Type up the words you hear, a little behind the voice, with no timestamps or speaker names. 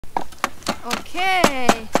โอเค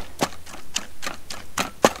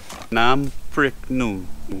น้ำพริกหนุ่ม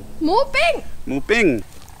หมูปิ้ง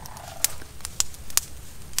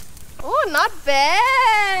Oh, not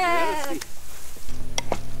bad.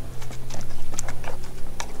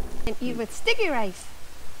 And eat with sticky rice.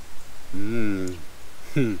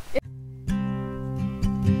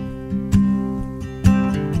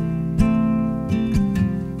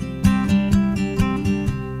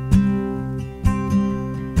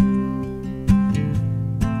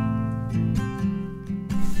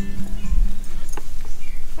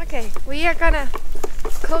 Okay, we are gonna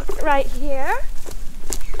cook right here.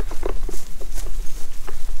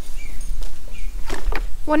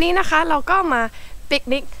 วันนี้นะคะเราก็มาปิก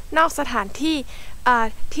นิกนอกสถานที่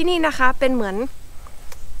ที่นี่นะคะเป็นเหมือน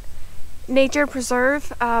nature preserve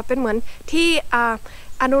เป็นเหมือนที่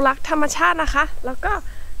อนุรักษ์ธรรมชาตินะคะแล้วก็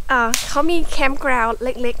เขามีแคมป์กราวด์เ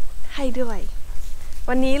ล็กๆให้ด้วย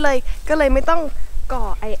วันนี้เลยก็เลยไม่ต้องก่อ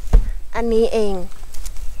อันนี้เอง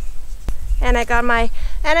and I got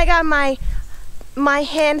my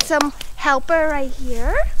handsome helper right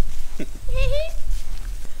here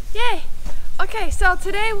yay Okay, so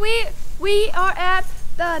today we are at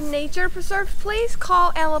the nature preserve place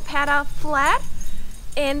called Alapata Flat,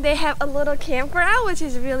 and they have a little campground, which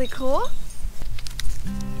is really cool.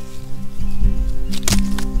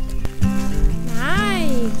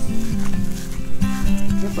 Nice.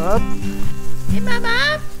 Hey, Bob. Hey,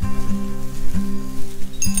 Bob.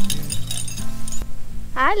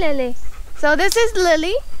 Hi, Lily. So this is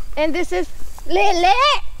Lily, and this is Lily.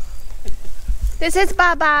 This is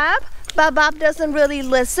Bob. Bob doesn't really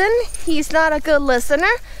listen. He's not a good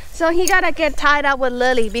listener. So he gotta get tied up with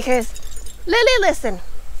Lily because Lily listen.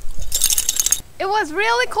 It was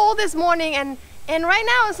really cold this morning and right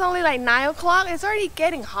now it's only like 9 o'clock. It's already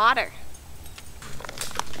getting hotter.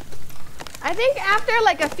 I think after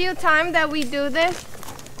like a few times that we do this,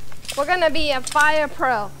 we're gonna be a fire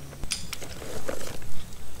pro.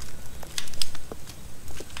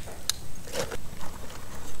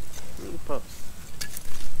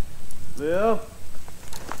 Lil?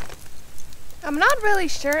 I'm not really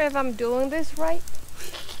sure if I'm doing this right.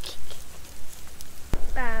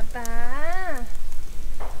 Baba,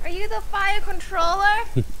 are you the fire controller?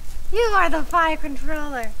 You are the fire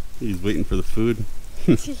controller. He's waiting for the food.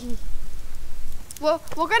 Well,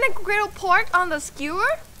 we're gonna grill pork on the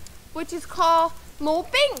skewer, which is called mo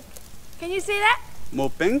ping. Can you say that? Mo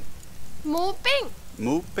ping? Mo ping.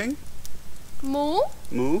 Mo ping? Mo.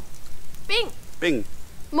 Mo. Ping. Ping.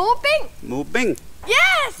 Mo ping. Mo ping.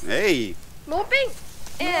 Yes. Hey. Mo ping.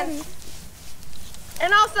 And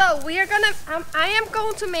also we are gonna. I am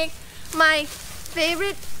going to make my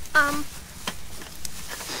favorite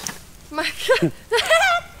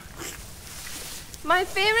my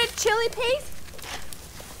favorite chili paste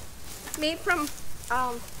made from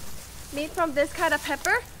this kind of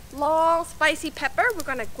pepper, long spicy pepper. We're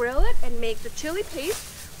gonna grill it and make the chili paste,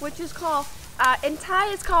 which is called in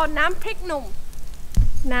Thai it's called nam prik num.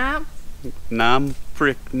 Nam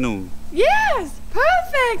prik num. Yes,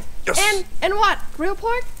 perfect. Yes. And what? Grilled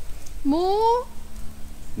pork? Mo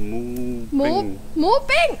ping. Mo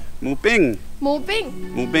ping. Mo ping. Mo ping.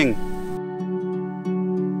 Mo ping.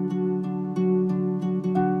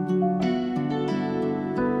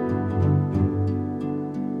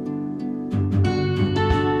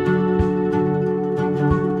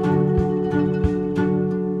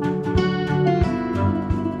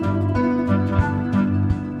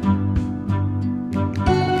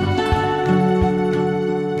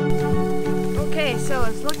 So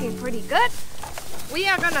it's looking pretty good. We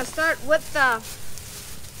are gonna start with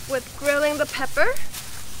grilling the pepper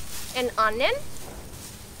and onion.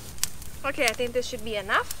 Okay, I think this should be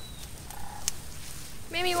enough.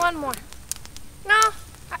 Maybe one more. No,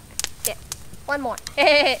 yeah, one more.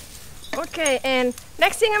 Okay, and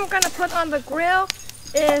next thing I'm gonna put on the grill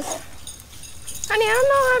is, honey, I don't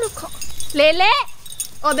know how to call. Lele.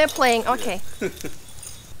 Oh, they're playing. Okay.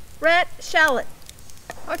 Red shallot.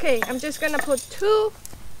 Okay, I'm just gonna put 2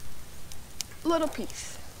 little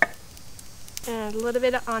pieces and a little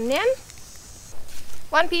bit of onion,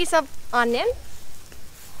 1 piece of onion,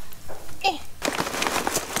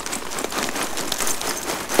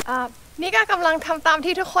นี่ก็กำลังทำตาม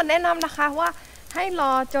ที่ทุกคนแนะนำนะคะว่าให้ร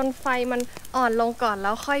อจนไฟมันอ่อนลงก่อนแ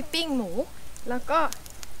ล้วค่อยปิ้งหมูแล้วก็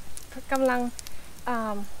กำลัง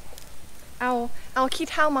เอาขี้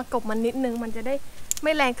เถ้ามากบมันนิดนึงมันจะได้ไ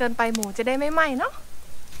ม่แรงเกินไปหมูจะได้ไม่ไหม้เนาะ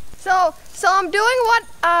So I'm doing what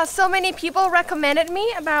so many people recommended me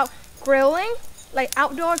about grilling, like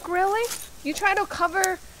outdoor grilling. You try to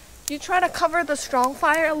cover the strong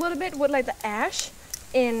fire a little bit with like the ash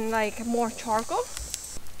and like more charcoal.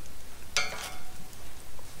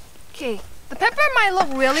 Okay, the pepper might look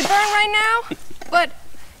really burnt right now, but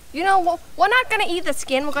you know what? We're not gonna eat the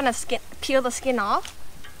skin. We're gonna peel the skin off.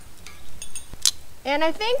 And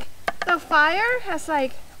I think the fire has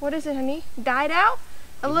like, what is it, honey? Died out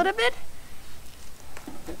a little bit.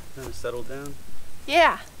 Kind of settled down.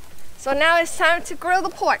 Yeah. So now it's time to grill the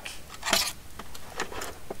pork.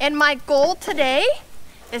 And my goal today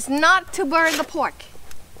is not to burn the pork.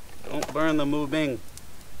 Don't burn the mu bing.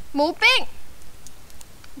 Mu bing.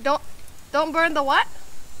 Don't burn the what?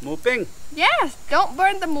 Mu bing. Yes, don't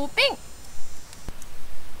burn the mu bing.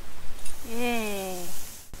 Yay.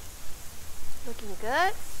 Looking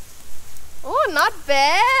good. Oh, not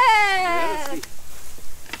bad. Yeah,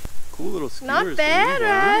 cool little skewers. Not bad,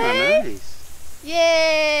 right? Nice.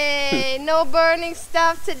 Yay! No burning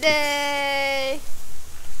stuff today.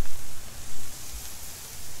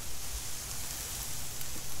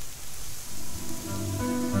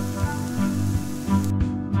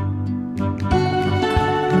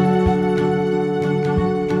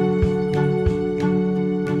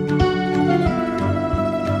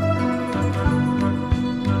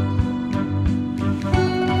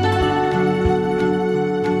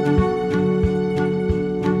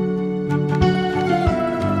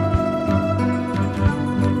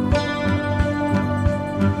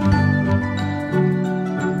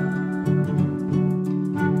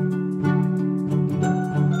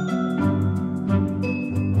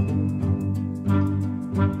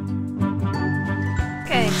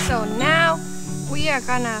 So now we are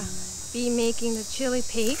gonna be making the chili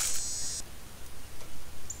paste.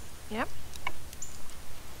 Yep.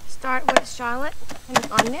 Start with shallot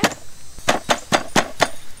and onion.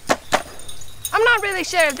 I'm not really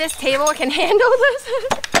sure if this table can handle this.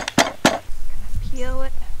 Peel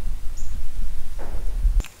it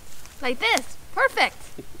like this. Perfect.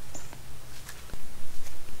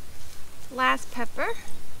 Last pepper.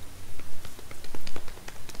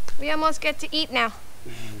 We almost get to eat now.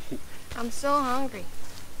 I'm so hungry.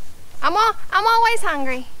 I'm always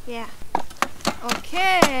hungry. Yeah.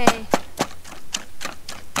 Okay.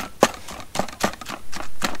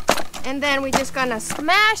 And then we're just gonna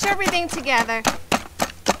smash everything together.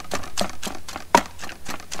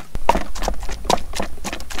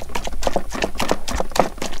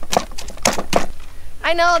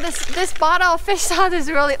 I know this bottle of fish sauce is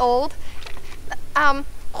really old.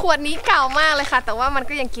 ขวดนี้เก่ามากเลยค่ะแต่ว่ามัน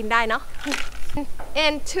ก็ยังกินได้เนาะ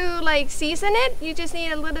And to like season it, you just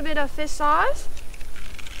need a little bit of fish sauce.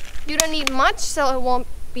 You don't need much so it won't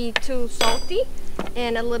be too salty.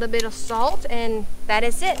 And a little bit of salt and that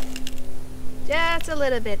is it. Just a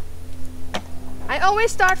little bit. I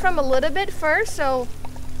always start from a little bit first so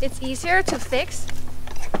it's easier to fix.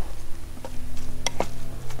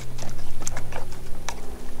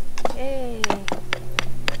 Okay.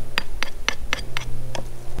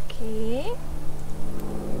 Okay.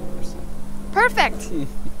 Perfect.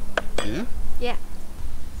 Yeah? Yeah.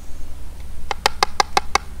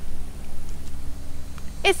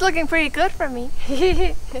 It's looking pretty good for me.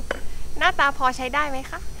 หน้าตาพอใช้ได้ไหม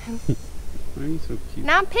คะ Why are you so cute?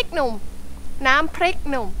 น้ำพริกหนุ่ม น้ำพริก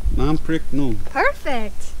หนุ่ม Non-prick, no.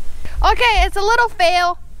 Perfect. Okay, it's a little fail.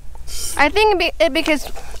 I think because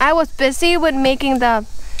I was busy with making the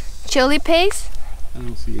chili paste. I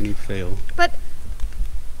don't see any fail.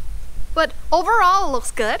 But overall it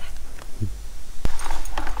looks good.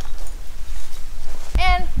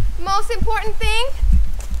 And most important thing,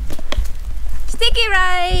 sticky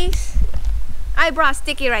rice. I brought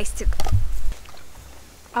sticky rice too.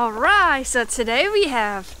 Alright, so today we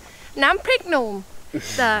have Nam Prik Nom,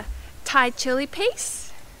 the Thai chili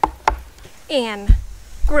paste, and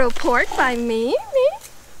grilled pork by me.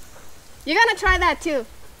 You're gonna try that too.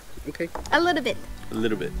 Okay. A little bit. A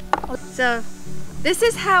little bit. So this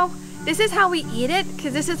is how we eat it,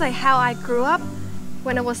 because this is like how I grew up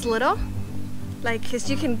when I was little. Like, cause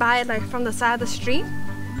you can buy it like from the side of the street.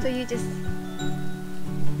 So you just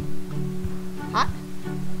hot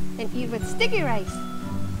and eat with sticky rice.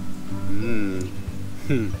 Mmm.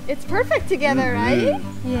 It's perfect together, right?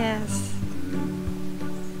 Yes.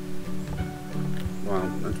 Wow,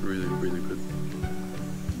 that's really, really good.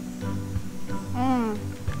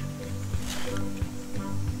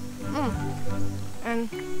 And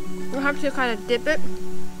you have to kind of dip it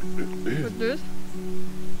with this.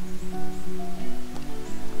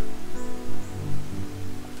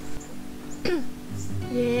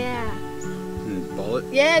 Yeah. And ball it?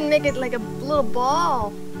 Yeah, and make it like a little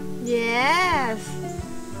ball. Yes.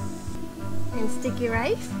 And sticky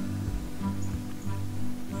rice.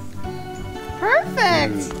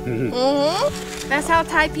 Perfect. That's how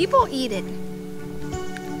Thai people eat it.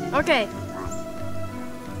 Okay.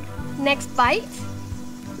 Next bite.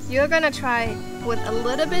 you're gonna try with a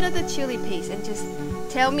little bit of the chili paste and just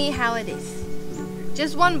tell me how it is.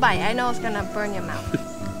 Just one bite. I know it's gonna burn your mouth.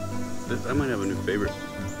 I might have a new favorite.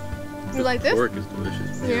 You like this? Pork is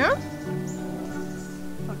delicious. Yeah?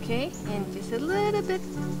 Okay, and just a little bit.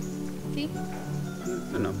 See?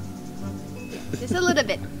 Enough. Just a little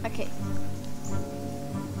bit. Okay.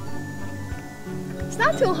 It's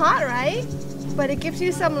not too hot, right? But it gives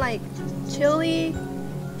you some like chili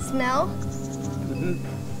smell.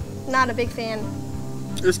 Not a big fan.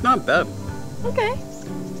 It's not bad. Okay.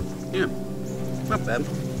 Yeah, not bad. I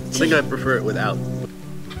think I prefer it without.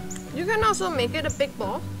 You can also make it a big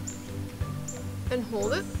ball and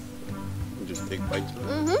hold it. And just take bites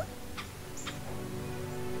of it.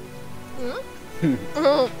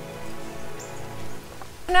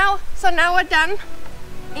 So now we're done,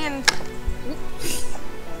 and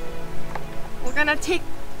we're gonna take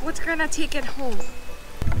it home.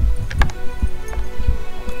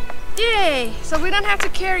 Yay! So we don't have to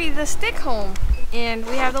carry the stick home, and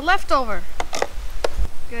we have the leftover.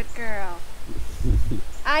 Good girl.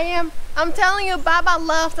 I'm telling you, Baba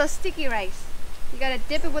loves the sticky rice. You gotta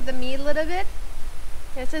dip it with the meat a little bit.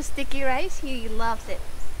 It's a sticky rice. He loves it.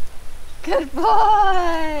 Good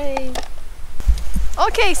boy.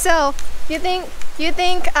 Okay, so you think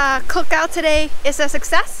cookout today is a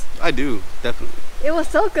success? I do, definitely. It was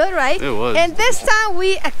so good, right? It was. And this time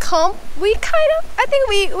I think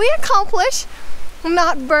we accomplished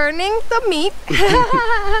not burning the meat.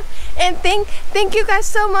 And thank you guys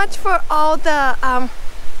so much for all the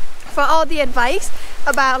advice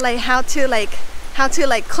about like how to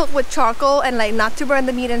cook with charcoal and like not to burn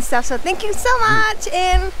the meat and stuff. So thank you so much,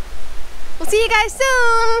 and we'll see you guys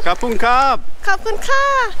soon. ขอบคุณครับ ขอบคุณค่ะ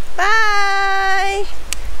Bye.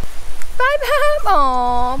 Bye bye.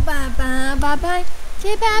 Oh, bye bye. Bye bye.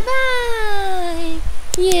 Say bye bye.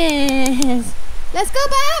 Yes. Let's go,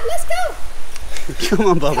 Bob. Let's go. Come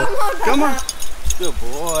on, Bubba. Come on, Bubba. Come on. Good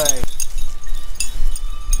boy.